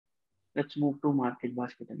Let's move to market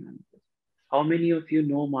basket analysis. How many of you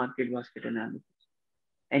know market basket analysis?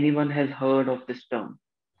 Anyone has heard of this term?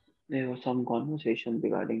 There was some conversation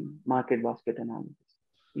regarding market basket analysis.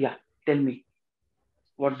 Yeah, tell me,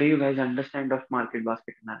 what do you guys understand of market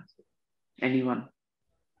basket analysis? Anyone?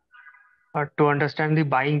 To understand the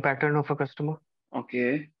buying pattern of a customer.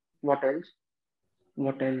 Okay. What else?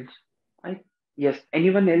 What else? I Yes.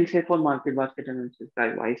 Anyone else say for market basket analysis?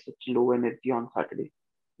 Why such low energy on Saturday?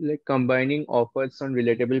 Like combining offers on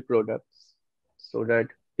relatable products so that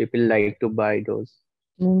people like to buy those.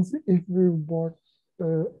 Means if we bought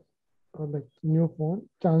uh, like new phone,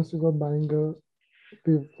 chances of buying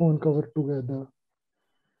a phone cover together,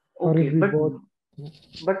 or if Okay, we bought.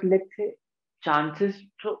 but let's say chances.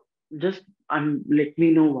 So just let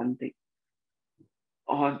me know one thing,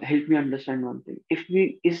 or help me understand one thing. If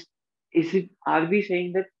we is it are we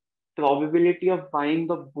saying that probability of buying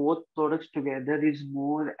the both products together is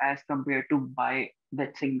more as compared to buy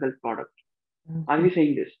that single product? Are we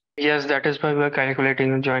saying this? Yes, that is why we are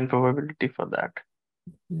calculating a joint probability for that.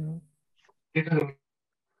 Yeah.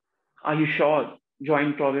 Are you sure?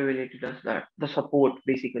 Joint probability does that. The support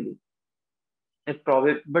basically.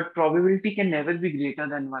 But probability can never be greater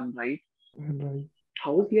than one, right? Right.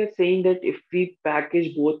 How we are saying that if we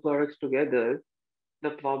package both products together,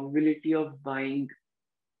 the probability of buying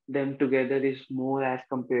them together is more as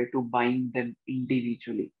compared to buying them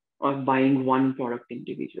individually or buying one product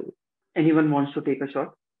individually. Anyone wants to take a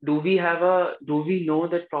shot? Do we know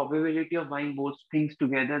that probability of buying both things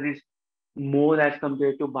together is more as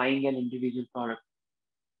compared to buying an individual product?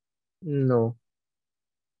 No.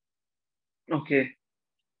 Okay.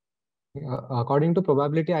 According to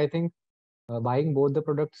probability, I think buying both the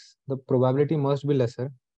products, the probability must be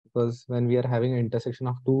lesser because when we are having an intersection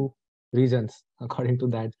of two regions, according to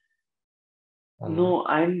that. No,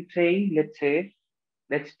 I'm saying,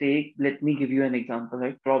 let me give you an example,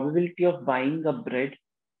 right? Probability of buying a bread,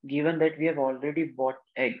 given that we have already bought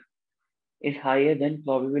egg, is higher than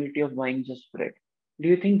probability of buying just bread. Do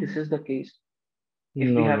you think this is the case if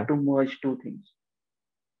we No, have no, to merge two things?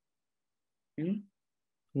 Hmm?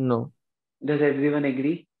 no. Does everyone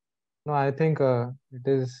agree? No, I think it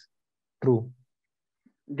is true.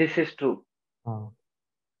 This is true. Uh,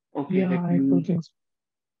 Okay, Yeah, I do think so.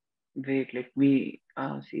 let me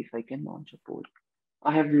see if I can launch a poll.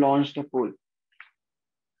 I have launched a poll.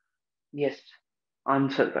 Yes,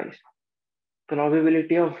 answer guys.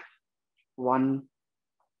 Probability of one.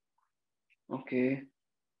 Okay,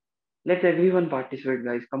 let everyone participate,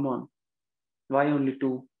 guys. Come on. Why only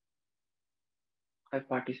two have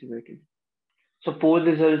participated? So poll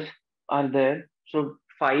results are there. So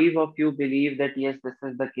five of you believe that yes, this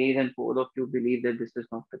is the case, and four of you believe that this is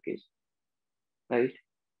not the case, right?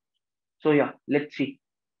 So yeah, let's see.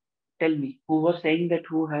 Tell me, who was saying that?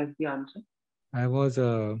 Who has the answer? I was,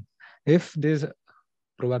 if this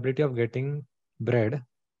probability of getting bread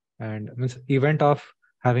and means event of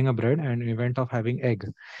having a bread and event of having egg,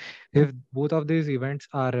 if both of these events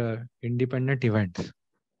are independent events,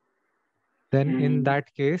 then in Hmm.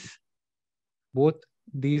 that case, both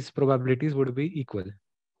these probabilities would be equal.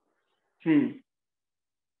 Hmm.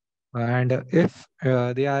 And if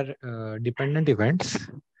they are dependent events,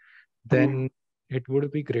 Hmm. then it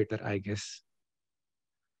would be greater, I guess.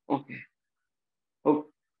 Okay.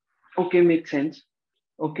 Oh, okay, makes sense.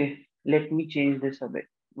 Okay, let me change this a bit.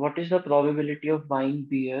 What is the probability of buying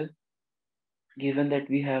beer given that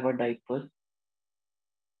we have a diaper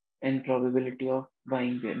and probability of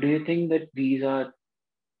buying beer? Do you think that these are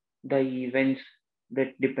the events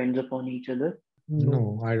that depends upon each other? No,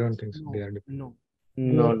 No, I don't think so. They No, are different. no. they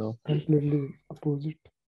No, are no. completely opposite.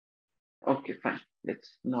 Okay, fine.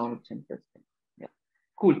 Let's now it's interesting. Yeah.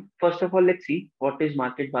 Cool. First of all, let's see what is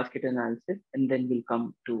market basket analysis, and then we'll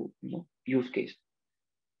come to use case.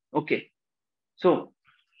 Okay. So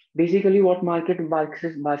basically, what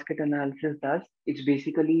basket analysis does, it's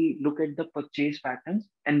basically look at the purchase patterns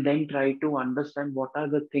and then try to understand what are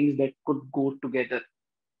the things that could go together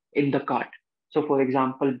in the cart. So, for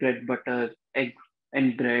example, bread, butter, egg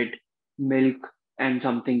and bread, milk, and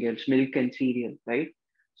something else, milk and cereal, right?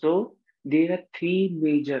 So, there are three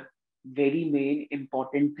major, very main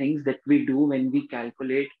important things that we do when we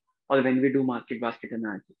calculate or when we do market basket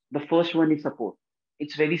analysis. The first one is support.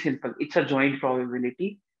 It's very simple. It's a joint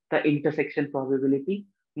probability, the intersection probability,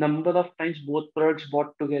 number of times both products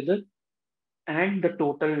bought together, and the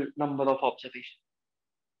total number of observations.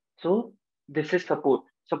 So this is support.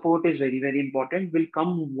 Support is very, very important. Will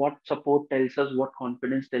come what support tells us, what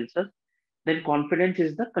confidence tells us. Then confidence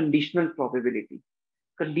is the conditional probability.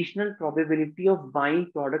 Conditional probability of buying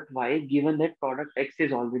product Y given that product X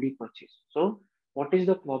is already purchased. So what is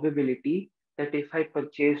the probability that if I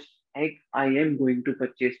purchase egg, I am going to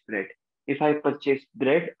purchase bread. If I purchase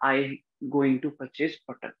bread, I am going to purchase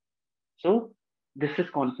butter. So this is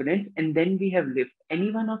confidence. And then we have lift.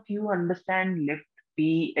 Any one of you understand lift?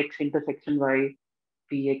 P x intersection y,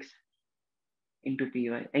 px into py.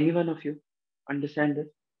 Any one of you understand this?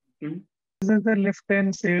 Hmm? This is the lift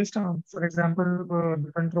and sales term. For example,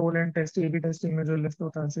 the control and test A/B testing में जो lift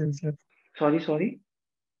होता है sales lift. Sorry.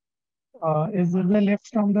 Is the lift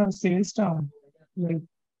from the sales term? Like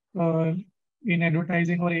in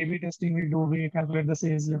advertising or A/B testing, we calculate the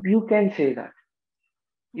sales lift. You can say that.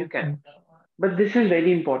 You can. But this is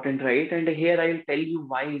very important, right? And here I'll tell you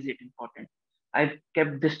why is it important. I've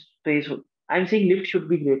kept this space. I'm saying lift should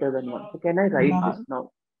be greater than 1. So can I write this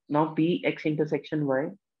now? Now px intersection y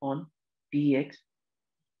on px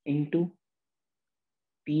into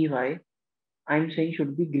py, I'm saying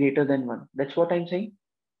should be greater than 1. That's what I'm saying.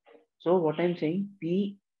 So what I'm saying,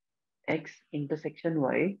 px intersection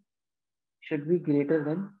y should be greater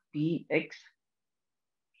than px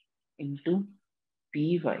into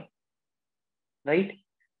py, right?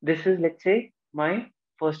 This is, let's say, my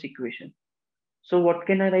first equation. So what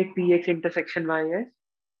can I write px intersection y as?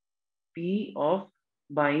 P of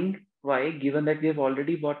buying y, given that we have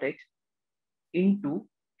already bought x, into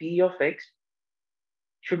p of x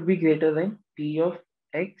should be greater than p of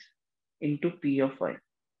x into p of y.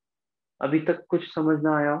 अभी तक कुछ समझ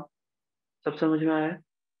ना आया? सब समझ में आया?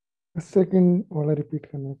 Second वाला repeat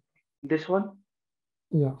करना. This one?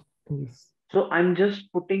 Yeah. Yes. So I'm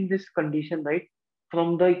just putting this condition, right?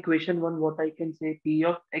 From the equation 1, what I can say, p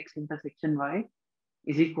of x intersection y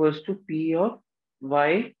is equals to p of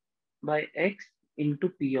y by x into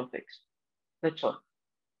p of x. That's all.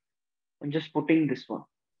 I'm just putting this one,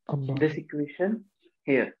 this equation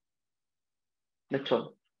here. That's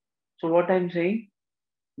all. So what I'm saying,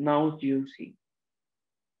 now you see,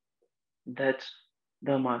 that's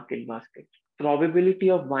the market basket. Probability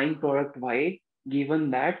of buying product Y,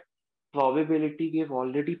 given that probability we have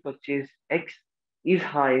already purchased X, is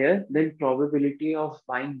higher than probability of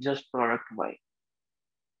buying just product Y.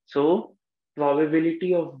 So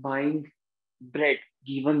probability of buying bread,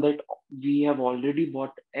 given that we have already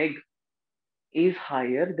bought egg, is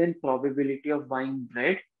higher than probability of buying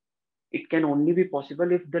bread. It can only be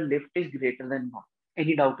possible if the lift is greater than 1.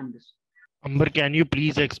 Any doubt in this? Amber, can you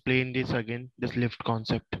please explain this again, this lift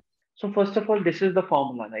concept? So first of all, this is the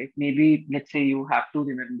formula, right? Maybe let's say you have to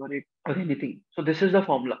remember it or anything. So this is the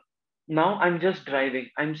formula. Now I'm just driving.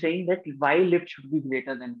 I'm saying that y lift should be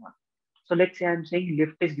greater than 1. So let's say I'm saying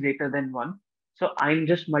lift is greater than 1. So I'm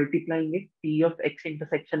just multiplying it. P of x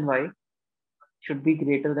intersection y should be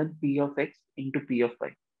greater than P of x into P of y.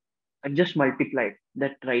 I've just multiplied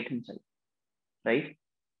that right hand side, right?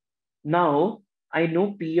 Now I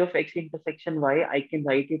know P of x intersection y, I can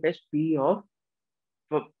write it as P of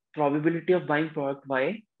probability of buying product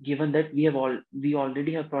y, given that we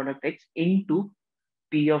already have product x, into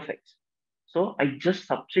P of x. So I just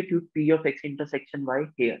substitute P of x intersection y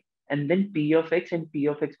here, and then P of x and P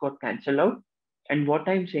of x got cancelled out. And what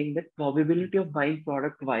I'm saying, that probability of buying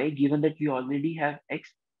product y, given that we already have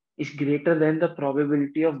x, is greater than the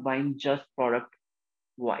probability of buying just product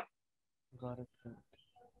y. Got it.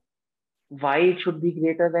 Why it should be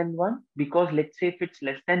greater than 1? Because let's say if it's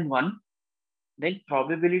less than 1, then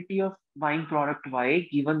probability of buying product y,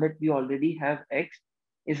 given that we already have x,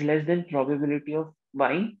 is less than probability of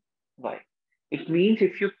buying y. It means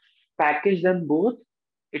if you package them both,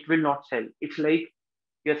 it will not sell. It's like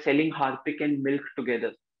you're selling Harpic and milk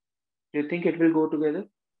together. Do you think it will go together?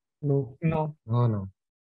 No. No.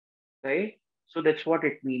 Right? So that's what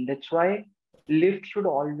it means. That's why lift should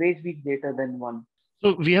always be greater than 1.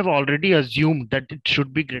 So we have already assumed that it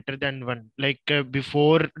should be greater than 1, like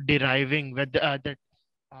before deriving whether that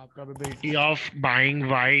probability of buying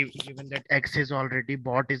y, given that x is already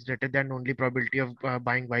bought, is greater than only probability of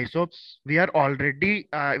buying y. So we are already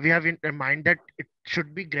we have in mind that it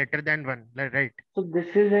should be greater than 1, right? So this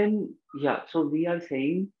is so we are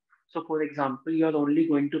saying, so for example, you are only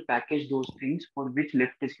going to package those things for which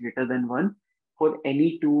lift is greater than 1. For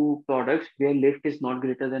any two products where lift is not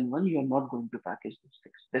greater than 1, you are not going to package those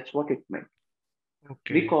things. That's what it meant.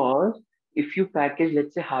 Okay. Because if you package,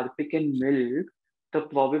 let's say, Harpic and milk, the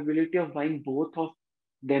probability of buying both of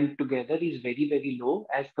them together is very, very low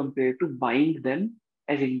as compared to buying them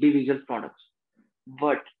as individual products.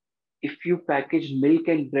 But if you package milk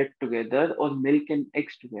and bread together or milk and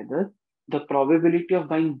eggs together, the probability of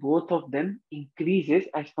buying both of them increases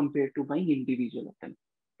as compared to buying individual of them.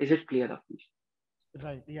 Is it clear, Afish?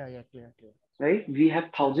 Right. Yeah. Clear. Right? We have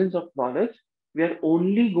thousands of products. we are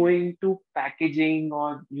only going to packaging,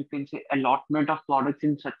 or you can say allotment of products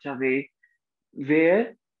in such a way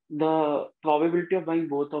where the probability of buying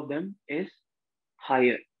both of them is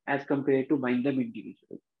higher as compared to buying them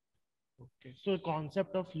individually. Okay. So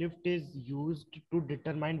concept of lift is used to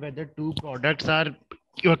determine whether two products are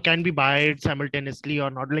or can be bought simultaneously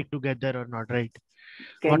or not, like together or not, right?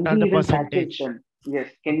 What Can are we the even package percentage? them? Yes,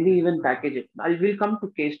 can we even package it? I will come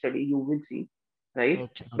to case study, you will see, right?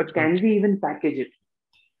 Okay, But okay, can okay. we even package it?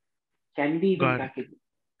 Can we even Got it. package it?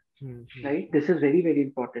 Hmm. Right? This is very, very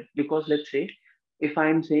important because let's say if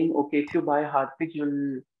I'm saying, okay, if you buy Harpic,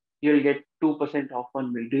 you'll get 2% off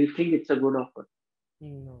on milk. Do you think it's a good offer?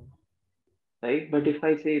 No. Right? But if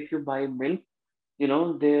I say if you buy milk,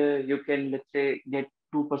 there you can, let's say, get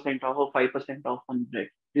 2% off or 5% off on bread.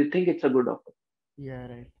 Do you think it's a good offer? Yeah,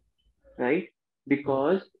 right. Right? Hmm.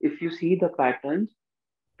 Because if you see the patterns,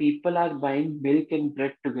 people are buying milk and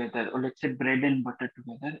bread together, or let's say bread and butter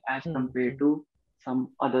together, as compared Hmm. to some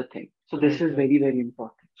other thing. So this Right, is right. very, very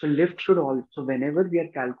important. So lift should also, whenever we are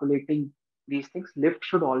calculating these things, lift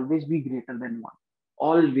should always be greater than one.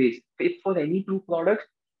 Always. If for any two products,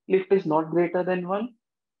 lift is not greater than one,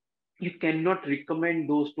 you cannot recommend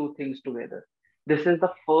those two things together. This is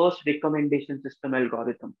the first recommendation system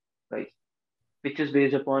algorithm, guys, which is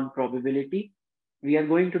based upon probability. We are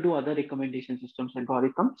going to do other recommendation systems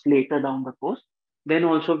algorithms later down the course. Then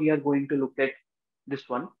also we are going to look at this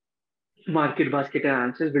one, market basket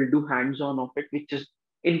analysis. We'll do hands-on of it, which is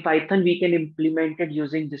in Python. We can implement it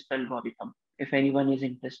using this algorithm. If anyone is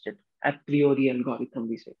interested, a priori algorithm,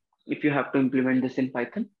 we say. If you have to implement this in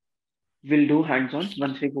Python, we'll do hands-on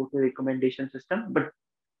once we go to recommendation system. But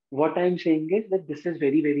what I'm saying is that this is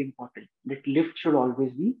very, very important. That lift should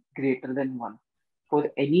always be greater than one. For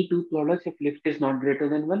any two products, if lift is not greater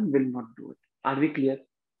than one, will not do it. Are we clear?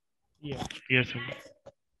 Yeah. Yes, sir.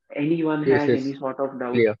 Anyone Yes, has yes, any sort of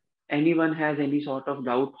doubt? clear. Anyone has any sort of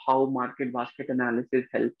doubt how market basket analysis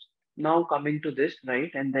helps? Now coming to this, right?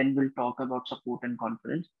 And then we'll talk about support and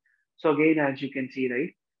confidence. So again, as you can see,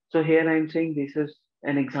 right? So here I'm saying this is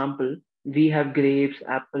an example. We have grapes,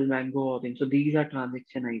 apple, mango, orange. So these are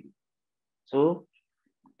transaction ID. So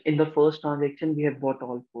in the first transaction, we have bought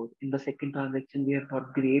all four. In the second transaction, we have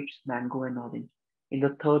bought grapes, mango, and orange. In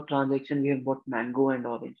the third transaction, we have bought mango and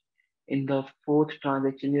orange. In the fourth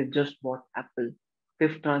transaction, we have just bought apple.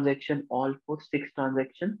 Fifth transaction, all four. Sixth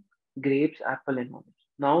transaction, grapes, apple, and orange.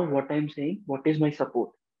 Now, what I'm saying, what is my support?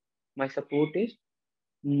 My support is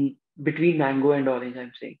between mango and orange,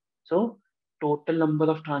 I'm saying. So, total number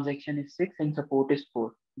of transaction is six and support is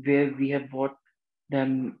four, where we have bought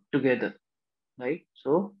them together, right?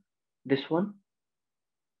 So, this one,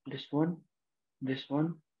 this one, this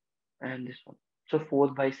one, and this one. So 4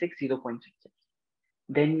 by 6, 0.66.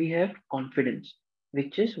 Then we have confidence,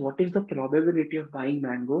 which is what is the probability of buying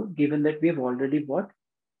mango given that we have already bought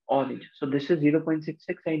orange. So this is 0.66,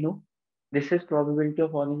 I know. This is probability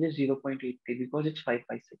of orange is 0.83 because it's 5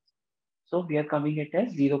 by 6. So we are coming it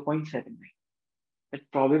as 0.79. The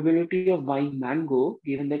probability of buying mango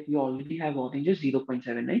given that we already have orange is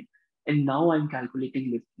 0.79. And now I'm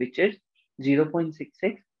calculating lift, which is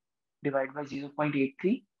 0.66 divided by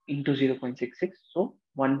 0.83 into 0.66, so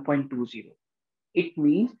 1.20. It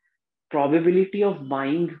means probability of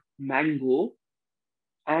buying mango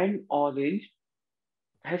and orange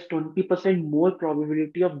has 20% more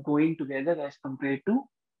probability of going together as compared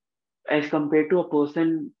to a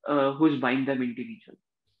person who's buying them individually,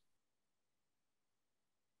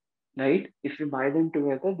 right? If you buy them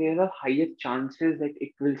together, there are higher chances that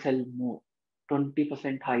it will sell more,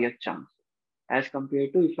 20% higher chance as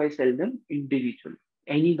compared to if I sell them individually.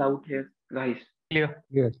 Any doubt here, guys? Clear.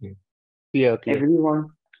 Yes, yes. Clear, clear. Everyone.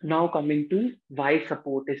 Now coming to why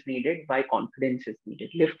support is needed, why confidence is needed.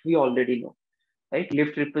 Lift we already know, right?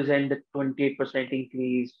 Lift represent the 28%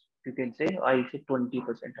 increase. You can say I said 20%.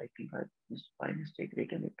 I think I just by mistake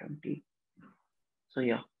written it 20. So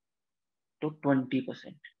yeah, to 20%.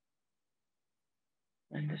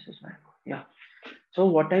 And this is mango. Yeah. So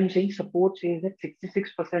what I'm saying, support says that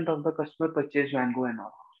 66% of the customer purchase mango and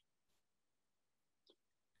all.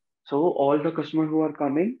 So all the customers who are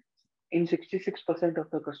coming, in 66% of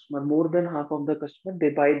the customer, more than half of the customer, they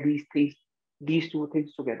buy these things, these two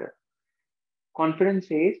things together. Confidence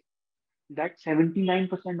says that 79%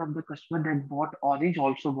 of the customer that bought orange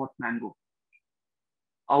also bought mango.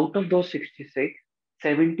 Out of those 66,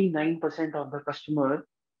 79% of the customer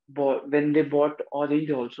bought, when they bought orange,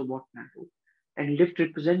 they also bought mango. And lift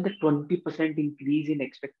represent the 20% increase in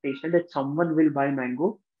expectation that someone will buy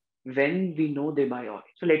mango when we know they buy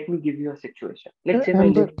orange. So let me give you a situation. Let's say my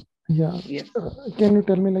Amber, lift, yeah. yeah, Can you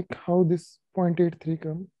tell me like how this 0.83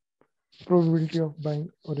 come? probability of buying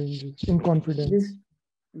oranges in confidence.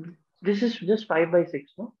 This is just 5 by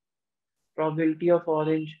 6, no? Probability of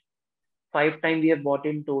orange. 5 times we have bought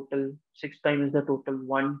in total. 6 times is the total.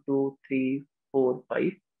 1, 2, 3, 4,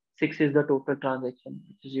 5. 6 is the total transaction,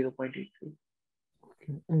 which is 0.83.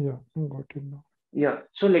 Okay. Yeah, I got it now. Yeah.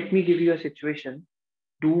 So let me give you a situation.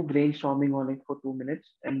 Do brainstorming on it for 2 minutes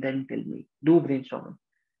and then tell me. Do brainstorming.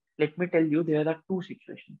 Let me tell you, there are two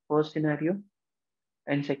situations. First scenario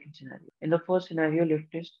and second scenario. In the first scenario,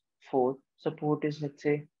 lift is 4. Support is, let's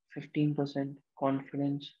say, 15%.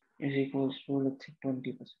 Confidence is equals to, let's say,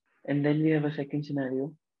 20%. And then we have a second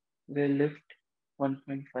scenario where lift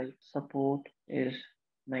 1.5, support is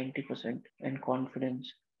 90%, and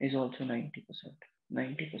confidence is also 90%.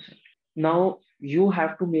 90%. Now you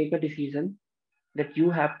have to make a decision that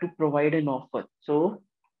you have to provide an offer. So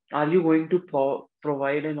are you going to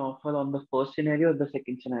provide an offer on the first scenario or the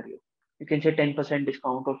second scenario? You can say 10%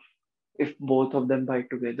 discount of if both of them buy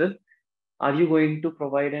together. Are you going to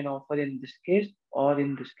provide an offer in this case or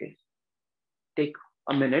in this case? Take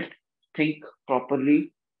a minute, think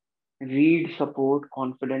properly, read support,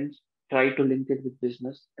 confidence, try to link it with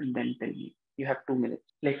business, and then tell me. You have 2 minutes.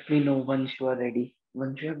 Let me know once you are ready,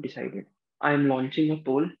 once you have decided. I am launching a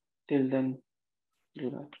poll. Till then, do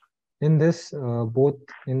that. In this, both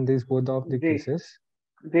of the Wait, cases,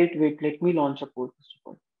 wait. Let me launch a poll first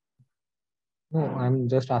of all. no, I'm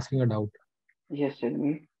just asking a doubt. Yes, tell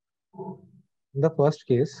me. In the first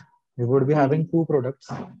case, we would be having two products.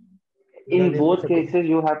 In Then in the both second, cases,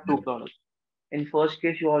 you have two products. In first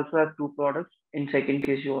case, you also have two products. In second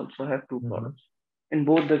case, you also have two products. In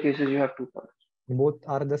both the cases, you have two products. both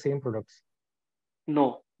are the same products.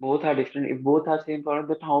 No, both are different. If both are same product,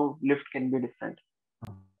 then how lift can be different?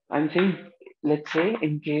 I'm saying, let's say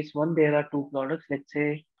in case one, there are two products. Let's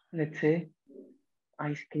say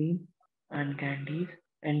ice cream and candies,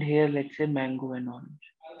 and here let's say mango and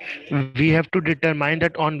orange. We have to determine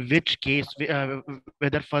that on which case,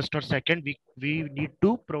 whether first or second, we need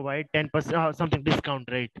to provide 10% something discount,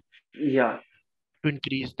 right? Yeah, To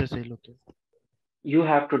increase the sale. Okay. you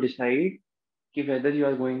have to decide whether you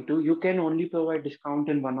are going to. You can only provide discount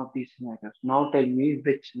in one of these scenarios. Now tell me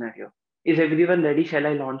which scenario. Is everyone ready? Shall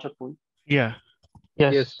I launch a poll? Yeah.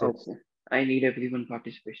 Yes. Yes, yes. Okay. I need everyone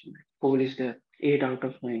participation. Poll is there. 8 out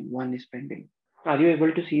of 9. 1 is pending. Are you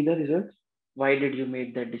able to see the results? Why did you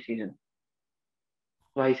make that decision?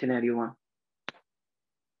 Why scenario 1?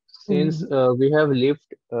 Since we have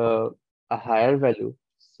left a higher value,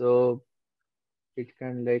 so it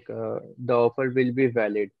can the offer will be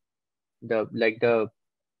valid. The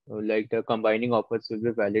combining offers will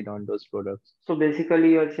be valid on those products. So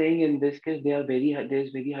basically you're saying in this case there's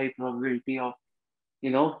very high probability of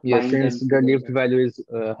Yes, buying since them the lift together. value is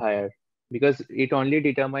higher, because it only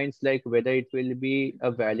determines like whether it will be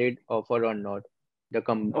a valid offer or not.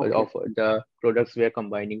 Okay. Offer the products we are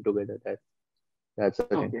combining together. That's the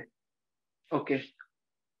thing. Okay. Okay.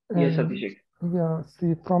 Yes, And Abhishek. yeah,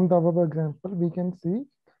 see from the above example, we can see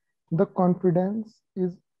the confidence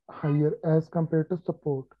is higher as compared to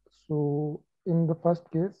support. So in the first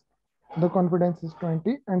case, the confidence is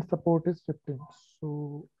 20 and support is 15.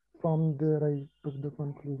 So from there, I took the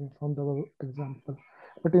conclusion from the above example.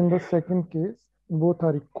 But in the second case, both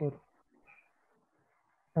are equal.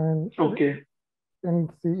 And Okay.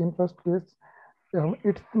 see, in first case,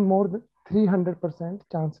 it's more than 300%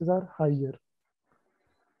 chances are higher.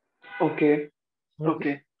 Okay. Okay.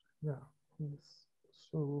 Okay. Yeah. Yes.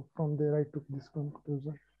 So from there, I took this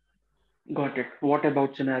conclusion. Got it. What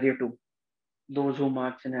about scenario 2? Those who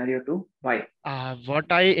mark scenario 2, why? What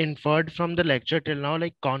I inferred from the lecture till now,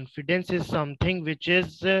 like confidence is something which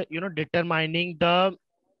is, determining the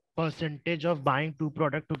percentage of buying two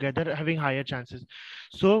product together having higher chances.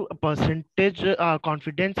 So a percentage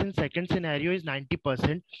confidence in second scenario is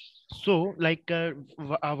 90%. So like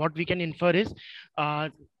what we can infer is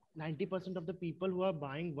 90% of the people who are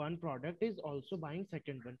buying one product is also buying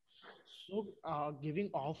second one. So giving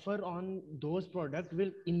offer on those product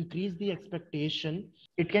will increase the expectation.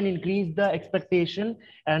 It can increase the expectation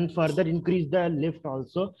and further increase the lift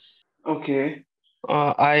also. Okay.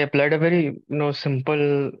 I applied a very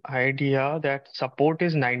simple idea that support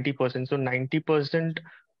is 90%. So 90%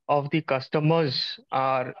 of the customers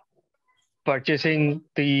are purchasing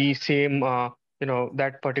the same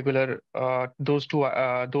that particular those two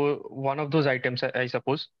one of those items, I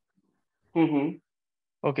suppose. Mm-hmm.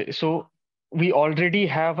 Okay, so we already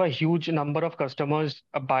have a huge number of customers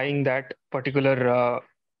buying that particular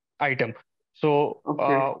item. So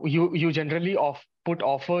Okay. you generally put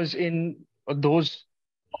offers in those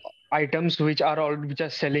items which are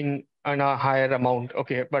selling on a higher amount.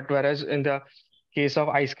 Okay, but whereas in the case of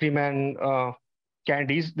ice cream and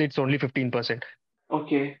candies, it's only 15%.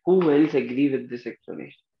 Okay, who else agree with this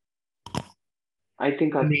explanation? I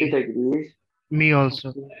think Arpit Me, agrees. me also.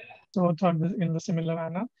 Okay. So thought in the similar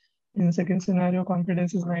manner. In the second scenario,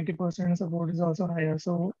 confidence is 90%, support is also higher.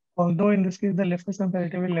 So although in this case the lift is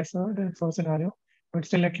comparatively lesser than first scenario, but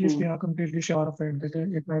still at least we Hmm. are completely sure of it that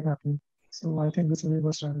it might happen. So I think this will be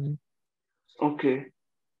a strategy. Okay.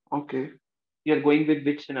 Okay. You're going with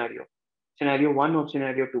which scenario? Scenario one or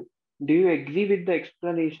scenario two? Do you agree with the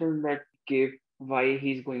explanation that he gave why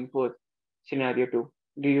he's going for scenario two?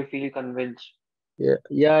 Do you feel convinced?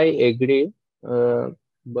 Yeah, I agree.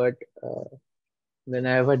 But then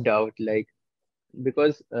I have a doubt, like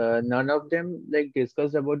because none of them like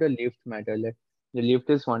discussed about the lift matter. Like the lift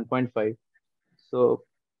is 1.5. So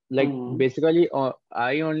like Hmm. basically,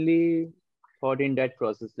 I only thought in that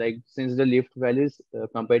process, like since the lift value is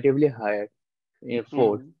comparatively higher in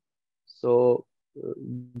 4, Hmm. so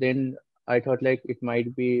then I thought like it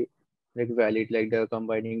might be like valid, like the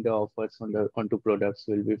combining the offers on the onto products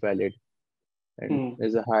will be valid, and Hmm.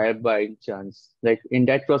 there's a higher buying chance. Like in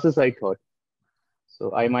that process, I thought.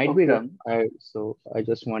 So I might be Okay. wrong. I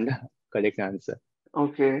just want a correct answer.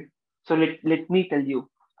 Okay. So let me tell you.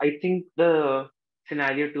 I think the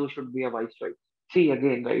scenario two should be a wise choice. See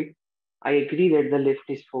again, right? I agree that the lift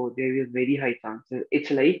is four. There is very high chances.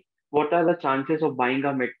 It's like what are the chances of buying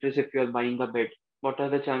a mattress if you are buying a bed? What are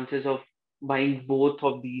the chances of buying both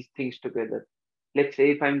of these things together? Let's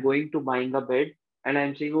say if I'm going to buying a bed and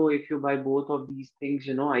I'm saying, oh, if you buy both of these things,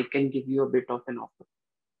 I can give you a bit of an offer.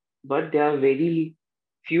 But there are very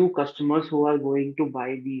few customers who are going to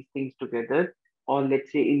buy these things together, or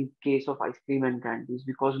let's say in case of ice cream and candies,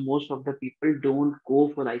 because most of the people don't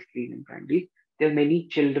go for ice cream and candies. There are many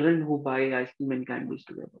children who buy ice cream and candies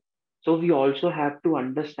together. So we also have to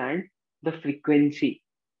understand the frequency,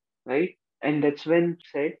 right? And that's when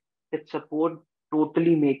said that support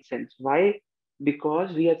totally makes sense. Why?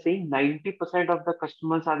 Because we are saying 90% of the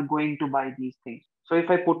customers are going to buy these things. So if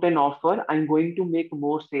I put an offer, I'm going to make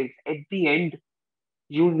more sales. At the end,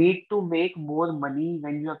 you need to make more money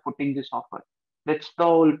when you are putting this offer. That's the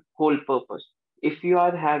whole purpose. If you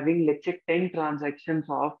are having, let's say, 10 transactions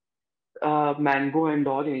of mango and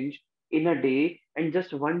orange in a day and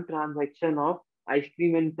just one transaction of ice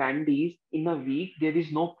cream and candies in a week, there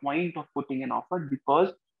is no point of putting an offer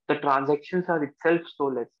because the transactions are itself so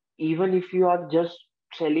less. Even if you are just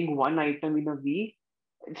selling one item in a week,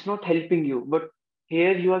 it's not helping you. But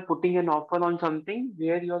here you are putting an offer on something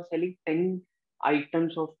where you are selling 10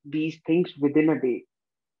 items of these things within a day,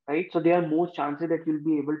 right? So there are more chances that you'll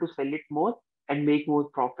be able to sell it more and make more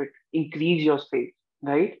profit, increase your sales,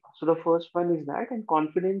 right? So the first one is that, and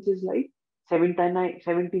confidence is like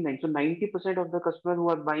 79. So 90% of the customers who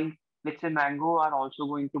are buying, let's say mango, are also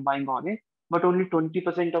going to buying orange, but only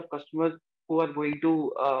 20% of customers who are going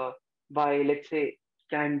to buy, let's say,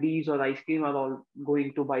 candies or ice cream are all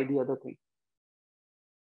going to buy the other thing.